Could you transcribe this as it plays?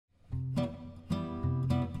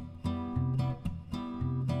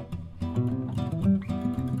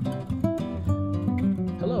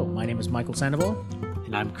name is Michael Sandoval.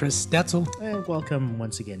 And I'm Chris Stetzel. And welcome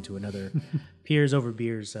once again to another Peers Over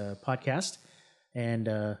Beers podcast.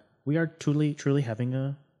 And we are truly having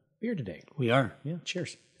a beer today. We are. Yeah,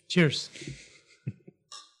 cheers. Cheers.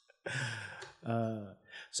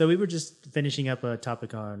 So we were just finishing up a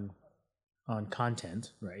topic on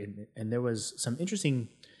content, right? And there was some interesting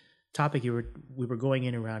topic we were going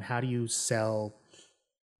in around how do you sell,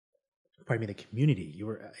 the community. You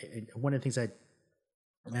were one of the things I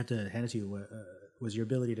have to hand it to you was your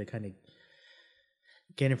ability to kind of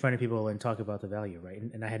get in front of people and talk about the value, right?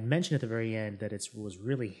 And I had mentioned at the very end that it was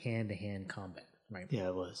really hand-to-hand combat, right? Yeah,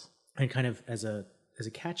 it was. And kind of as a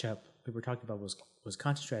catch-up, we were talking about was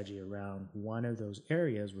content strategy around one of those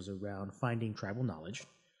areas was around finding tribal knowledge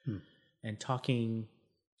and talking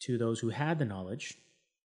to those who had the knowledge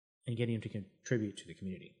and getting them to contribute to the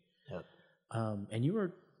community. Yep. And you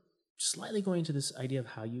were slightly going to this idea of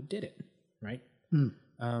how you did it, right?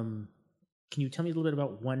 Can you tell me a little bit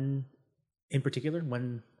about one in particular,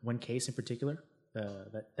 one case in particular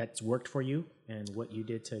that's worked for you and what you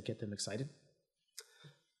did to get them excited?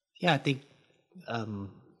 Yeah, I think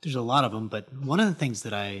there's a lot of them, but one of the things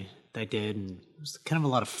that I did, and it was kind of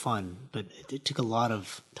a lot of fun, but it took a lot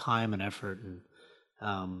of time and effort. And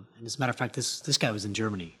as a matter of fact, this guy was in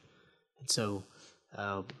Germany. And so,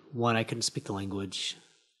 one, I couldn't speak the language.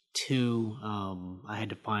 Two, I had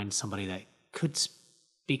to find somebody that could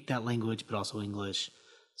speak that language, but also English.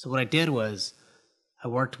 So what I did was I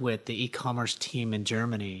worked with the e-commerce team in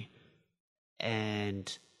Germany,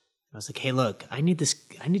 and I was like, hey, look, I need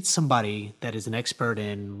somebody that is an expert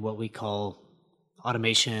in what we call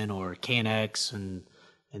automation or KNX and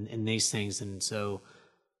these things. And so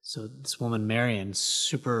this woman, Marion,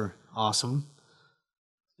 super awesome,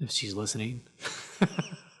 if she's listening.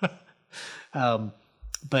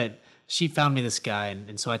 But she found me this guy,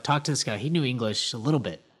 and so I talked to this guy. He knew English a little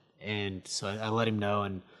bit, and so I let him know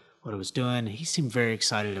and what I was doing. He seemed very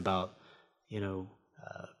excited about,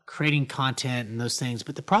 creating content and those things.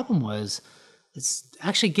 But the problem was, it's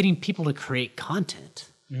actually getting people to create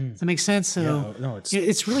content. Does that make sense? So no,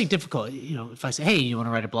 it's really difficult. If I say, hey, you want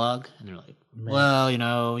to write a blog? And they're like, well,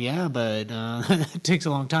 yeah, but it takes a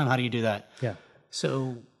long time. How do you do that? Yeah.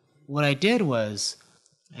 So what I did was,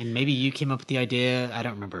 and maybe you came up with the idea, I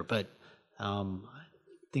don't remember, but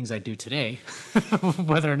things I do today,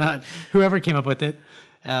 whether or not whoever came up with it,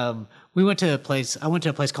 we went to a place. I went to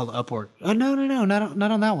a place called Upwork. Oh no,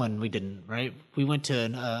 not on that one. We didn't, right? We went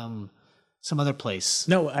to some other place.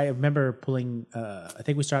 No, I remember pulling. I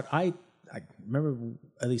think we started. I remember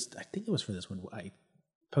at least. I think it was for this one. I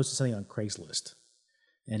posted something on Craigslist,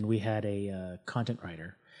 and we had a content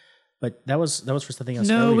writer. But that was for something else.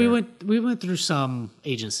 No, earlier. we went through some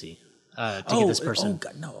agency to get this person. Oh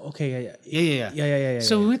God, no. Okay, Yeah.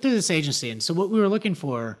 So we went through this agency, and so what we were looking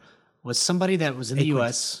for was somebody that was in the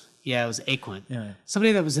U.S. Yeah, it was Aquint. Yeah.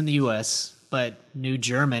 Somebody that was in the U.S. but knew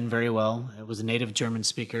German very well. It was a native German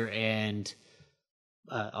speaker and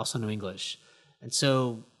also knew English. And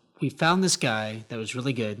so we found this guy that was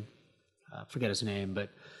really good. I forget his name, but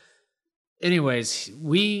anyways,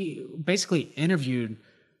 we basically interviewed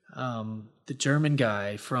the German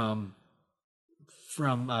guy from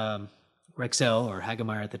Rexel or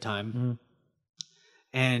Hagemeyer at the time,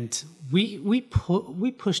 and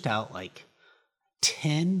we pushed out like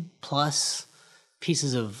 10 plus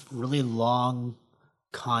pieces of really long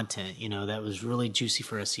content, that was really juicy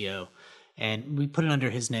for SEO, and we put it under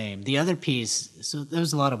his name. The other piece, so there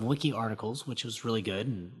was a lot of wiki articles, which was really good,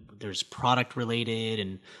 and there's product related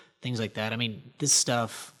and things like that. I mean, this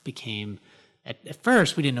stuff became. At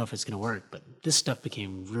first, we didn't know if it's going to work, but this stuff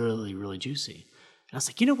became really, really juicy. And I was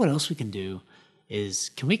like, what else we can do is,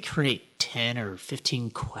 can we create 10 or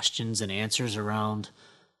 15 questions and answers around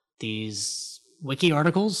these wiki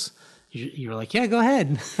articles? You're like, yeah, go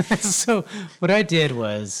ahead. So what I did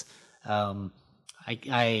was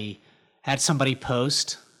I had somebody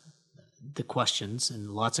post the questions,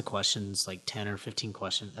 and lots of questions, like 10 or 15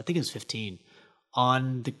 questions. I think it was 15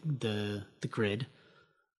 on the grid.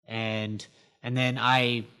 And then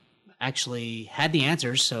I actually had the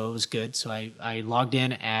answers, so it was good. So I logged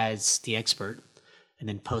in as the expert and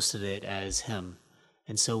then posted it as him.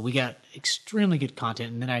 And so we got extremely good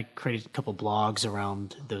content. And then I created a couple blogs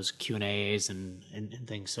around those Q&As and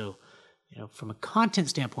things. So, from a content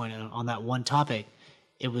standpoint on that one topic,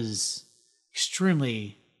 it was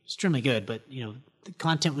extremely good. But, the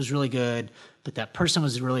content was really good, but that person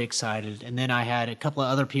was really excited. And then I had a couple of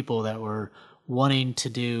other people that were wanting to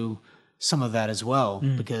do some of that as well,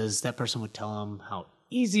 because that person would tell them how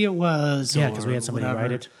easy it was. Yeah, or because we had somebody whatever.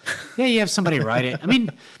 write it. Yeah, you have somebody write it. I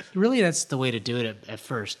mean, really, that's the way to do it at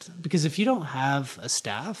first. Because if you don't have a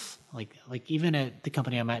staff, like even at the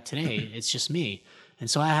company I'm at today, it's just me, and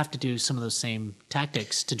so I have to do some of those same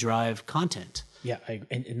tactics to drive content. Yeah,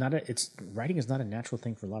 and not it's writing is not a natural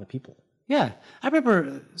thing for a lot of people. Yeah, I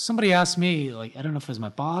remember somebody asked me, like, I don't know if it was my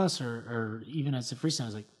boss or even as of recent, I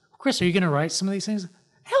was like, Chris, are you going to write some of these things?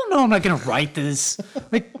 Hell no, I'm not going to write this.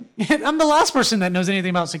 Like, I'm the last person that knows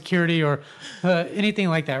anything about security or anything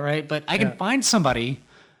like that, right? But I can find somebody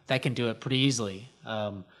that can do it pretty easily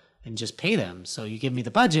and just pay them. So you give me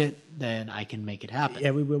the budget, then I can make it happen.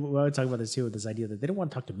 Yeah, we were talking about this too, with this idea that they don't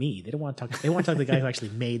want to talk to me. They don't want to talk. They want to talk to the guy who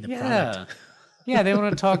actually made the product. Yeah, they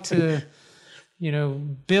want to talk to,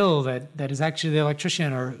 Bill that is actually the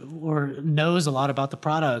electrician or knows a lot about the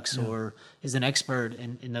products or is an expert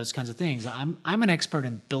in those kinds of things. I'm an expert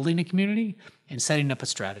in building a community and setting up a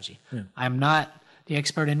strategy. Yeah. I'm not the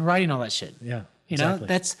expert in writing all that shit. Yeah, exactly.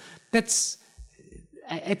 That's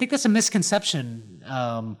I think that's a misconception.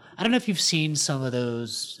 I don't know if you've seen some of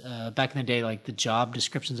those back in the day, like the job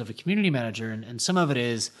descriptions of a community manager, and some of it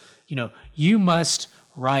is, you must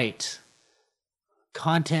write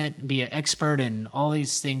content, be an expert in all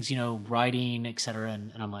these things, writing, etc.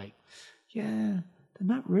 And I'm like, yeah,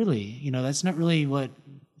 not really. That's not really what,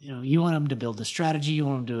 you want them to build a strategy. You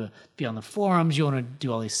want them to be on the forums. You want to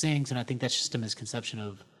do all these things. And I think that's just a misconception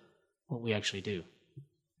of what we actually do.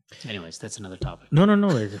 Anyways, that's another topic. No.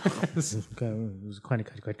 It was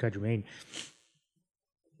quite germane.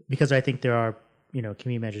 Because I think there are,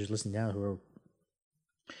 community managers listening now who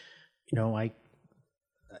are, I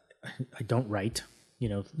don't write.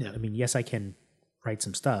 I mean, yes, I can write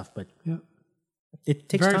some stuff, but it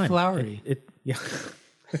takes very time. Flowery. Yeah.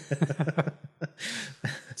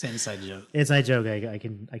 It's an inside joke. Inside joke. I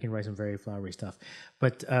can write some very flowery stuff,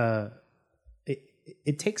 but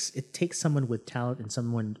it takes someone with talent and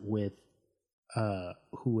someone with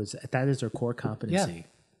that is their core competency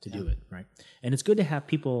to do it, right? And it's good to have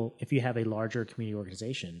people, if you have a larger community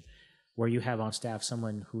organization, where you have on staff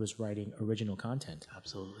someone who is writing original content.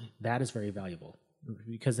 Absolutely. That is very valuable,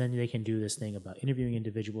 because then they can do this thing about interviewing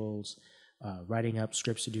individuals, writing up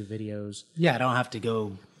scripts to do videos. Yeah, I don't have to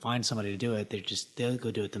go find somebody to do it. They'll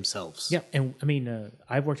go do it themselves. Yeah, and I mean,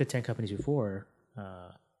 I've worked at 10 companies before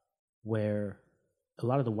where a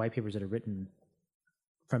lot of the white papers that are written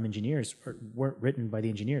from engineers weren't written by the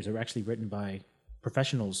engineers. They were actually written by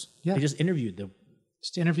professionals. Yeah. They just interviewed them.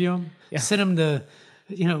 Just interview them. Yeah. Send them to,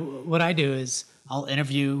 what I do is I'll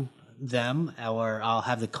interview them, or I'll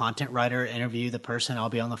have the content writer interview the person. I'll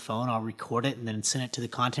be on the phone. I'll record it and then send it to the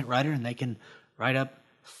content writer, and they can write up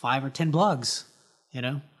 5 or 10 blogs.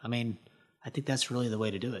 I mean, I think that's really the way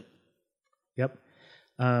to do it. Yep.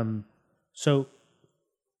 So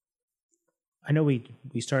I know we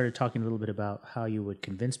started talking a little bit about how you would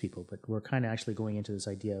convince people, but we're kind of actually going into this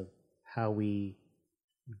idea of how we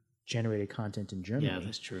generated content in Germany. Yeah,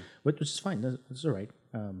 that's true. Which is fine. That's all right.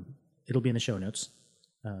 It'll be in the show notes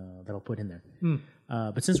that I'll put in there.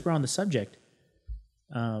 But since we're on the subject,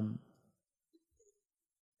 let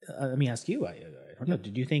me ask you. I don't know.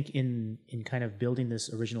 Did you think in kind of building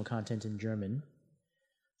this original content in German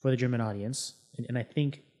for the German audience, and I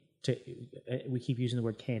think we keep using the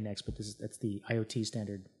word KNX, but that's the IoT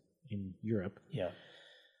standard in Europe. Yeah.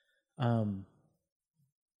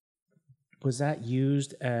 Was that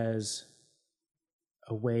used as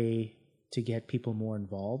a way to get people more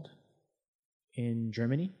involved in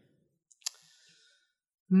Germany?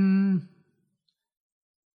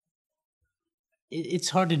 It's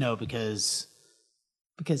hard to know because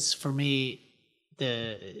for me,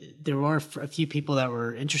 there were a few people that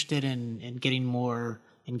were interested in getting more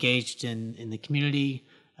engaged in the community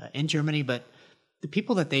in Germany, but the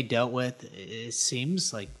people that they dealt with, it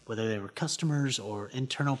seems like whether they were customers or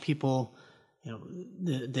internal people,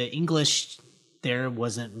 the English there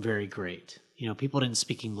wasn't very great. People didn't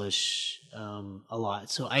speak English a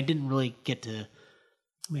lot, so I didn't really get to.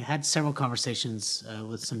 I had several conversations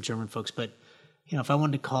with some German folks, but if I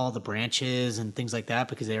wanted to call the branches and things like that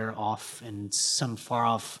because they were off in some far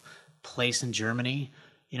off place in Germany,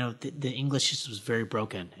 the English just was very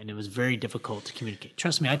broken and it was very difficult to communicate.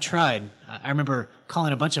 Trust me, I tried. I remember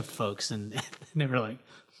calling a bunch of folks and they were like,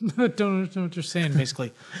 "Don't understand what you're saying,"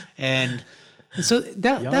 basically, and so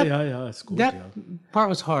that part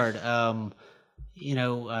was hard.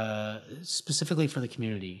 Specifically for the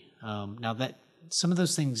community. Now that some of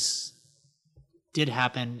those things did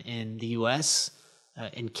happen in the U.S.,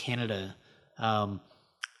 in Canada,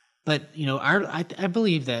 but I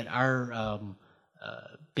believe that our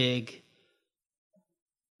big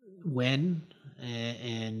win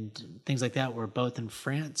and things like that were both in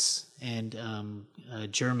France and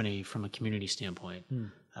Germany from a community standpoint.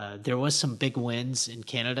 There was some big wins in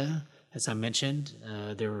Canada, as I mentioned.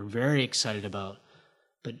 They were very excited about,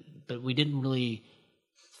 but we didn't really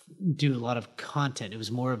do a lot of content. It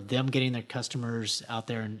was more of them getting their customers out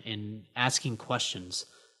there and asking questions.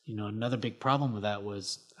 Another big problem with that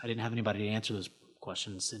was I didn't have anybody to answer those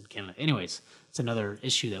questions in Canada. Anyways, it's another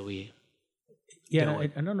issue that we. Yeah, I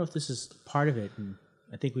don't know if this is part of it, and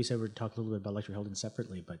I think we said we'd talk a little bit about Electric Hilton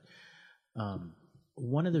separately, but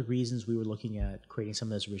one of the reasons we were looking at creating some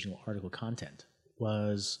of this original article content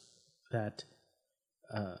was that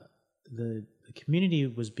the community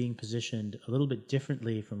was being positioned a little bit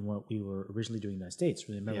differently from what we were originally doing in the United States.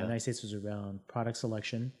 Remember, the United States was around product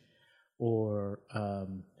selection or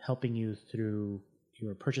helping you through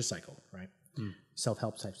your purchase cycle, right?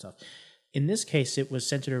 Self-help type stuff. In this case, it was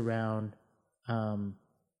centered around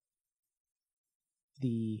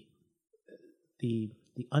the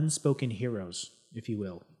unspoken heroes, if you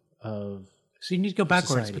will, of So you need to go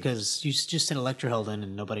backwards society. because you just said Electrohelden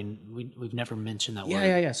and we've never mentioned that word.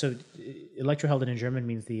 Yeah. So Elektrohelden in German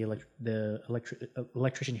means the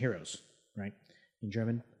electrician heroes, right? In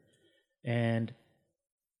German. And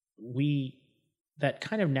that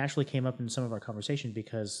kind of naturally came up in some of our conversation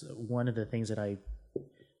because one of the things that I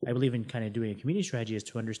believe in kind of doing a community strategy is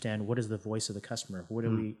to understand what is the voice of the customer.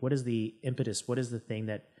 What is the impetus? What is the thing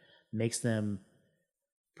that makes them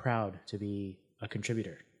proud to be a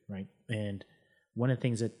contributor, right? And one of the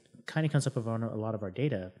things that kind of comes up on a lot of our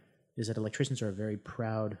data is that electricians are a very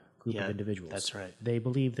proud group of individuals. That's right. They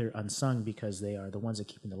believe they're unsung because they are the ones that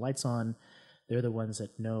keeping the lights on. They're the ones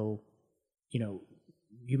that know, you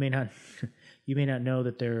may not know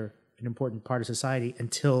that they're an important part of society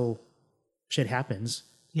until shit happens.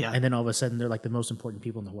 Yeah. And then all of a sudden they're like the most important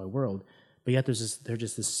people in the whole world. But yet they're just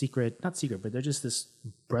this but they're just this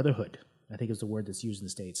brotherhood, I think is the word that's used in the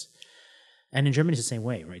States. And in Germany it's the same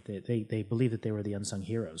way, right? They believe that they were the unsung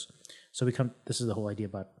heroes. So this is the whole idea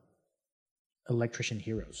about electrician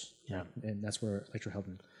heroes. Yeah. Right? And that's where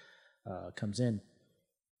Electrohelden comes in.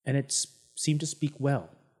 And it seemed to speak well,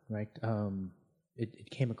 right?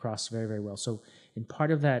 It came across very, very well. So in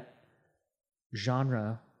part of that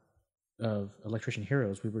genre of electrician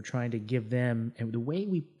heroes, we were trying to give them, and the way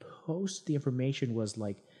we post the information was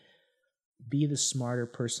like, be the smarter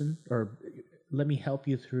person, or let me help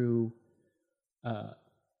you through.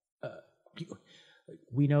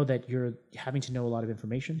 We know that you're having to know a lot of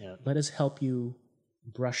information. Yeah. Let us help you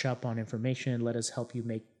brush up on information. Let us help you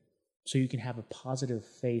so you can have a positive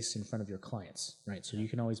face in front of your clients, right? So you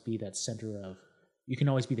can always be that you can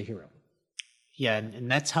always be the hero. Yeah, and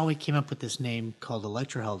that's how we came up with this name called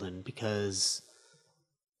Electrohelden, because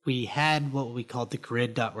we had what we called the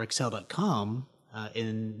grid.rexel.com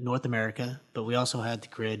in North America, but we also had the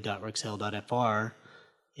grid.rexel.fr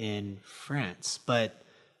in France. But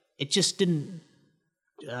it just didn't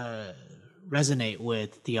resonate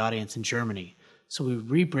with the audience in Germany. So we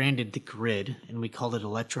rebranded the Grid and we called it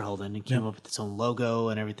Electrohelden and came up with its own logo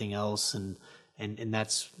and everything else. And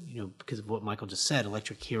that's, because of what Michael just said,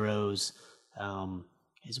 Electric Heroes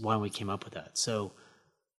is why we came up with that. So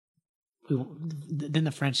then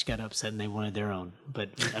the French got upset and they wanted their own, but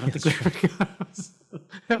I don't think we ever got.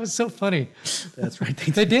 That was so funny. That's right.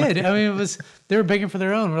 They did. I mean, they were begging for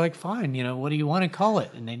their own. We're like, fine, what do you want to call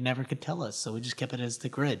it? And they never could tell us, so we just kept it as the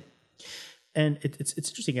Grid. And it's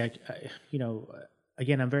interesting.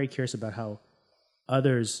 Again, I'm very curious about how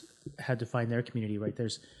others had to find their community. Right?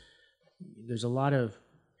 There's a lot of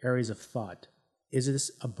areas of thought. Is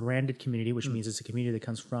this a branded community, which means it's a community that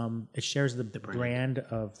comes from, it shares the brand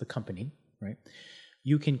of the company, right?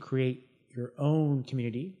 You can create your own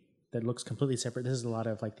community that looks completely separate. This is a lot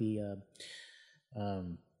of like the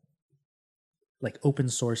like open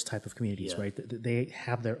source type of communities, right? They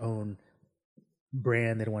have their own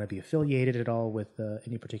brand. They don't want to be affiliated at all with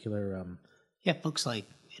any particular. Folks like,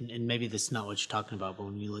 and maybe that's not what you're talking about, but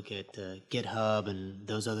when you look at GitHub and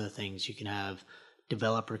those other things, you can have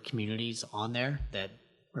developer communities on there that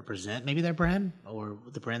represent maybe their brand or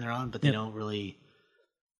the brand they're on, but they don't really,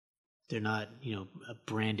 they're not, a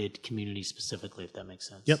branded community specifically, if that makes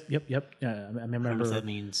sense. Yep. I remember. I don't know if that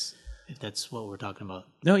means, if that's what we're talking about.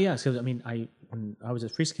 No, yeah. So, when I was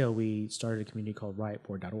at Freescale, we started a community called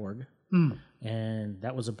riotboard.org. And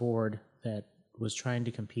that was a board that was trying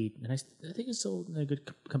to compete. And I think it's still a good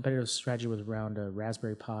competitive strategy with around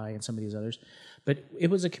Raspberry Pi and some of these others. But it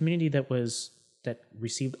was a community that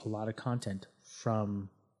received a lot of content from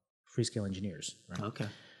Freescale engineers. Right? Okay.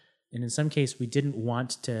 And in some case, we didn't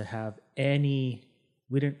want to have we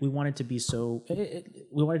wanted to be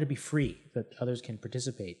we wanted to be free, that others can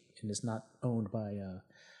participate and it's not owned by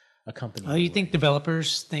a company. Oh, you think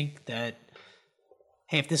developers think that,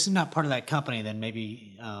 hey, if this is not part of that company, then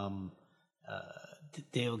maybe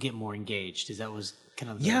they'll get more engaged? Is that was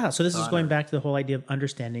kind of the Yeah, so this is thought, going or- back to the whole idea of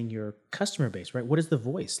understanding your customer base, right? What is the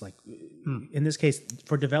voice? Like in this case,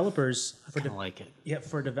 for developers, I kind of like it. yeah,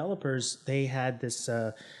 for developers, they had this,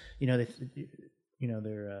 their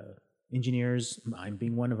engineers, I'm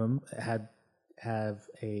being one of them, have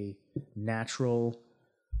a natural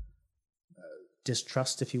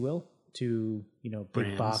distrust, if you will, to big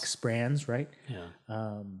Brands. box brands, right? Yeah.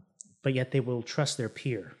 But yet they will trust their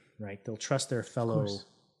peer, right? They'll trust their fellow,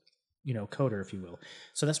 coder, if you will.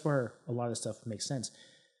 So that's where a lot of stuff makes sense.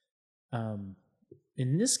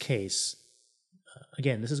 In this case,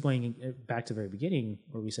 again, this is going back to the very beginning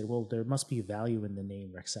where we said, well, there must be value in the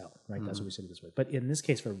name Rexel, right? That's what we said it this way. But in this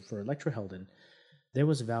case, for Electrohelden, there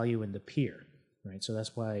was value in the peer, right? So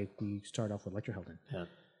that's why we start off with Electrohelden. Yeah.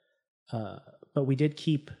 But we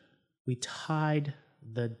tied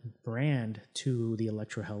the brand to the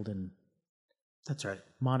Electrohelden That's right.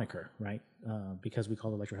 moniker, right? Because we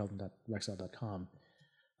call it electrohelden.rexel.com.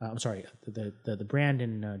 I'm sorry, the brand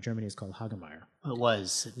in Germany is called Hagemeyer. It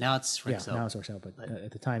was. Now it's Rexel. Yeah, now it's Rexel, but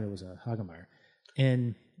at the time it was Hagemeyer.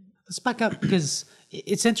 And Let's back up because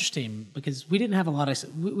it's interesting because we didn't have a lot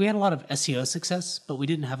of we had a lot of SEO success, but we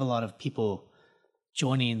didn't have a lot of people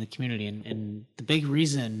joining the community. And the big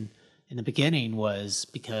reason in the beginning was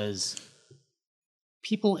because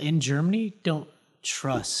people in Germany don't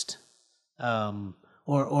trust,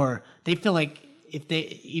 or they feel like if they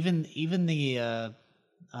even the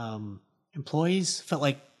employees felt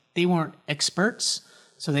like they weren't experts,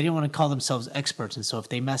 so they didn't want to call themselves experts. And so if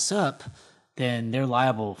they mess up, then they're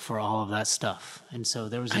liable for all of that stuff. And so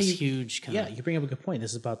there was this huge kind yeah, of. you bring up a good point.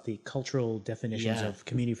 This is about the cultural definitions Yeah. of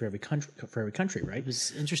community for every country, right? It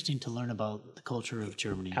was interesting to learn about the culture of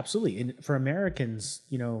Germany. Absolutely. And for Americans,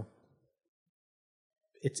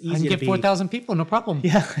 it's I can easy to get be 4,000 people, no problem.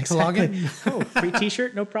 Yeah, To log exactly. in. Oh, free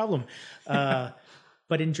T-shirt, no problem.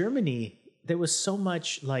 But in Germany, there was so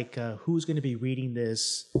much like, who's going to be reading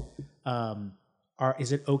this?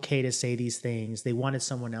 Is it okay to say these things? They wanted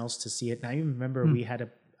someone else to see it. And I even remember you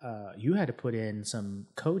had to put in some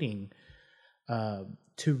coding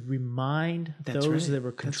to remind That's those right. that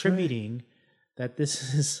were That's right. contributing that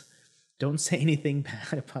this is, don't say anything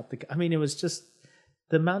bad about the. I mean, it was just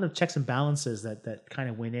the amount of checks and balances that kind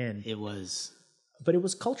of went in. It was. But it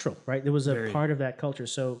was cultural, right? There was a Very. part of that culture.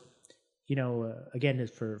 So, again,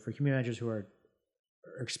 for community managers who are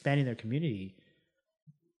expanding their community,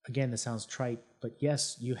 again, this sounds trite, but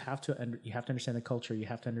yes, you have to understand the culture. You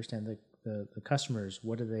have to understand the customers.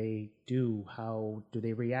 What do they do? How do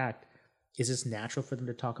they react? Is this natural for them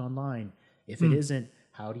to talk online? If it isn't,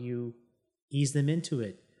 how do you ease them into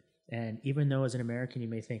it? And even though as an American you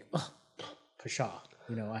may think, oh, pshaw,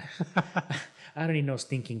 I don't need no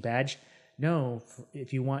stinking badge. No,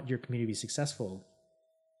 if you want your community to be successful,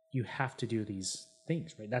 you have to do these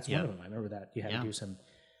things, right? That's one of them. I remember that you had to do some.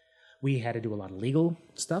 We had to do a lot of legal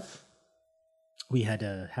stuff. We had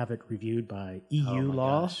to have it reviewed by EU my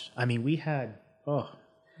law. gosh. I mean, we had It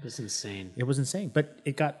was insane. it was insane, but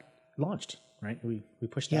it got launched, right? We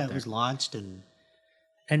pushed it out Yeah, it there. was launched and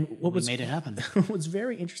And what we was made it happen. what's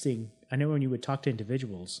very interesting, I know when you would talk to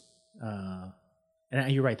individuals,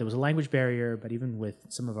 and you're right, there was a language barrier, but even with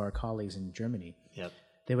some of our colleagues in Germany, Yep.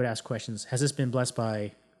 they would ask questions. Has this been blessed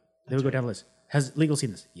by? They would go down the list. Has legal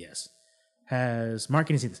seen this? Yes. Has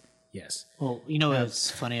marketing seen this? Yes. Well, what's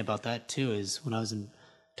funny about that too is when I was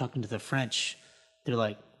talking to the French, they're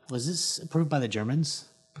like, "Was this approved by the Germans?"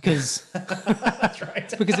 Because That's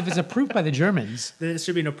right. because if it's approved by the Germans, There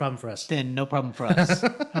should be no problem for us. then no problem for us.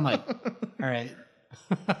 I'm like, all right.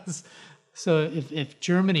 So if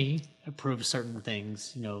Germany approves certain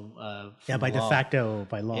things, Yeah, by from de law, facto,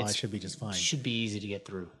 by law, it it's- should be just fine. it should be easy to get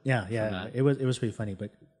through. Yeah. that. It was pretty funny,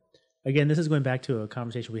 but again, this is going back to a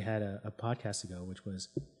conversation we had a podcast ago, which was,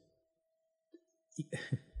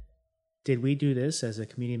 did we do this as a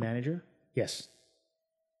community manager? Yes.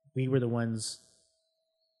 We were the ones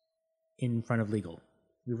in front of legal.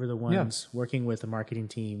 We were the ones working with the marketing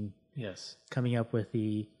team, Yes. coming up with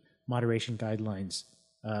the moderation guidelines,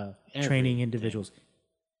 training Everything. individuals.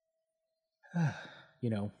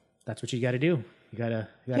 That's what you got to do. You gotta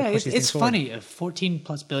Yeah, push these things it's forward. funny. A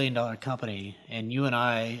 $14+ billion company, and you and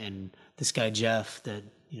I and this guy Jeff, that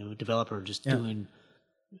developer, just doing.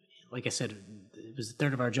 Like I said, it was a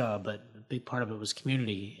third of our job, but a big part of it was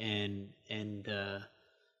community, and the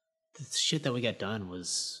shit that we got done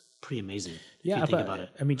was pretty amazing. If you think about it.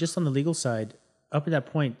 I mean, just on the legal side, up to that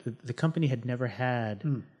point, the company had never had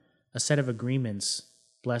a set of agreements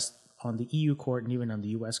blessed on the EU court and even on the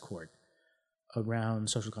US court around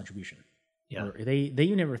social contribution. Yeah. Or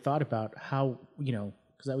they never thought about how,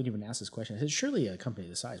 because I would even ask this question. I said, surely a company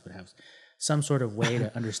this size would have some sort of way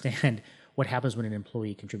to understand what happens when an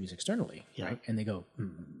employee contributes externally, right? And they go,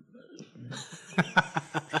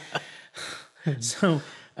 So,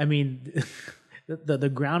 I mean, the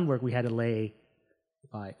groundwork we had to lay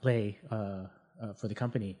for the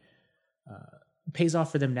company pays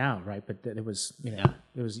off for them now, right? But it was,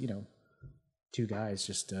 two guys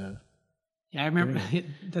just. Yeah, I remember.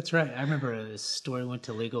 That's right. I remember a story went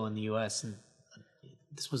to legal in the U.S. and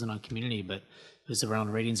this wasn't on Community, but it was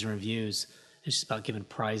around ratings and reviews. It's just about giving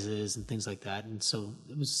prizes and things like that. And so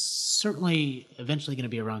it was certainly eventually going to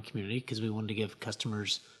be around Community because we wanted to give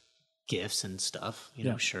customers gifts and stuff,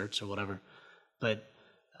 shirts or whatever. But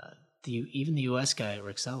even the U.S. guy at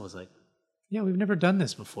Rexel was like, "Yeah, we've never done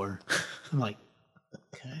this before." I'm like,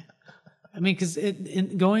 "Okay." I mean, because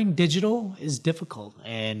going digital is difficult,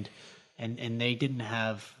 and they didn't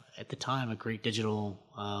have at the time a great digital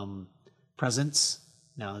presence.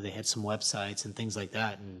 Now they had some websites and things like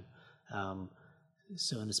that, and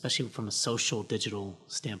and especially from a social digital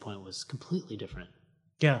standpoint, it was completely different.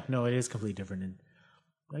 Yeah, no, it is completely different. And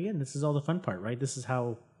again, this is all the fun part, right? This is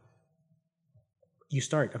how you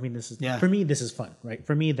start. I mean, for me, this is fun, right?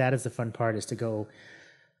 For me, that is the fun part, is to go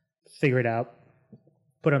figure it out,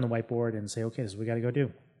 put it on the whiteboard and say, okay, this is what we got to go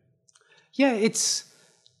do. Yeah,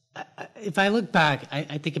 if I look back,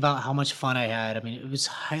 I think about how much fun I had. I mean, it was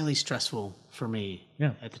highly stressful for me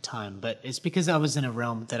at the time, but it's because I was in a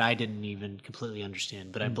realm that I didn't even completely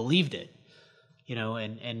understand, but I believed it, and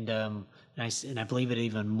I believe it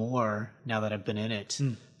even more now that I've been in it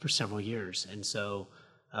for several years. And so,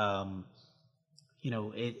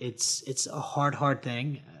 it's a hard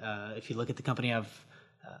thing. If you look at the company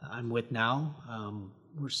I'm with now,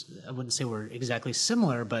 I wouldn't say we're exactly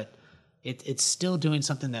similar, but it's still doing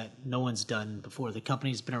something that no one's done before. The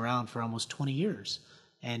company's been around for almost 20 years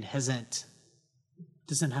and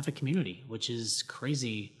doesn't have a community, which is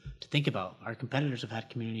crazy to think about. Our competitors have had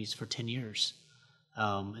communities for 10 years,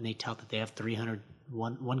 and they tout that they have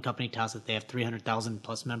one company touts that they have 300,000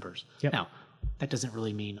 plus members. Yep. Now, that doesn't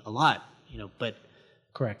really mean a lot, but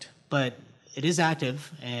correct. But it is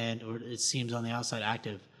active, or it seems on the outside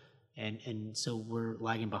active, and so we're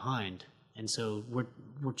lagging behind. And so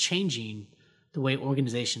we're changing the way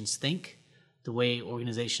organizations think, the way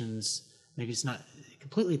organizations, maybe it's not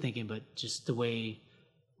completely thinking, but just the way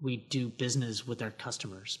we do business with our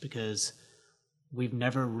customers, because we've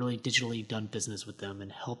never really digitally done business with them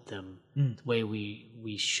and helped them the way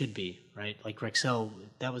we should be, right? Like Rexel,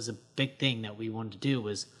 that was a big thing that we wanted to do,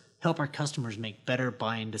 was help our customers make better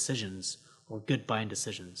buying decisions or good buying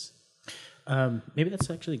decisions. Maybe that's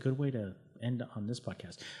actually a good way to end on this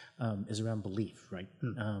podcast, is around belief, right?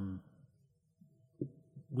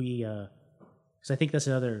 Because I think that's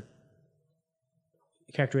another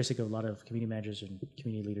characteristic of a lot of community managers and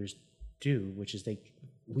community leaders do, which is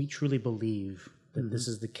we truly believe that this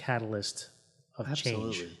is the catalyst of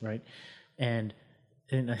change, right? And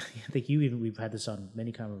I think we've had this on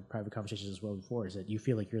many kind of private conversations as well before, is that you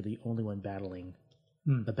feel like you're the only one battling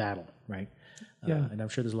the battle, right? Yeah. And I'm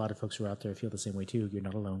sure there's a lot of folks who are out there who feel the same way too. You're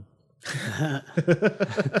not alone.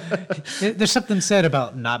 There's something said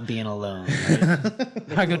about not being alone,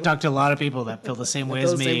 right? I go talk to a lot of people that feel the same way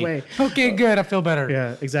as me. Okay, good. I feel better.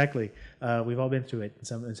 Yeah, exactly. We've all been through it in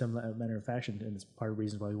some manner or fashion, and it's part of the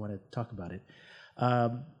reason why we want to talk about it.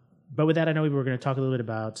 But with that, I know we were going to talk a little bit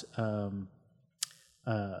about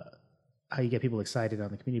how you get people excited on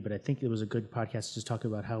the community, but I think it was a good podcast to just talk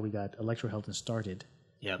about how we got Electro Hilton started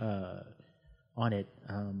on it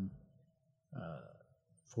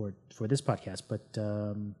for this podcast. But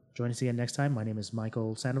join us again next time. My name is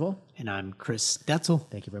Michael Sandoval. And I'm Chris Detzel.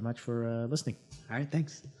 Thank you very much for listening. All right,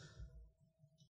 thanks.